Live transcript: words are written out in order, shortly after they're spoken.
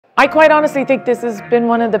I quite honestly think this has been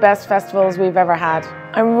one of the best festivals we've ever had.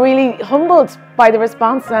 I'm really humbled by the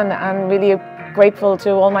response and really grateful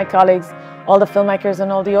to all my colleagues, all the filmmakers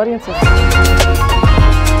and all the audiences.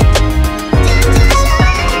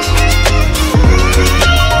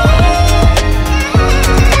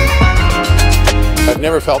 I've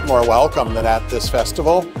never felt more welcome than at this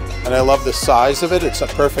festival, and I love the size of it. It's a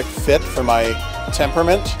perfect fit for my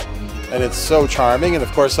temperament, and it's so charming, and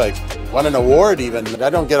of course I won an award even. I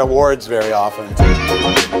don't get awards very often.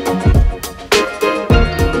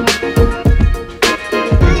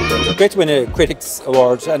 Great to win a Critics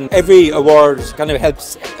Award, and every award kind of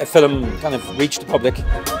helps a film kind of reach the public.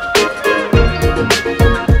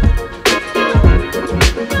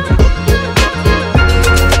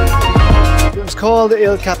 It was called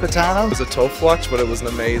Il Capitano. It was a tough watch, but it was an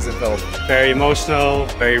amazing film. Very emotional,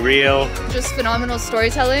 very real. Just phenomenal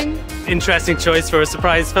storytelling. Interesting choice for a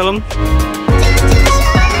surprise film.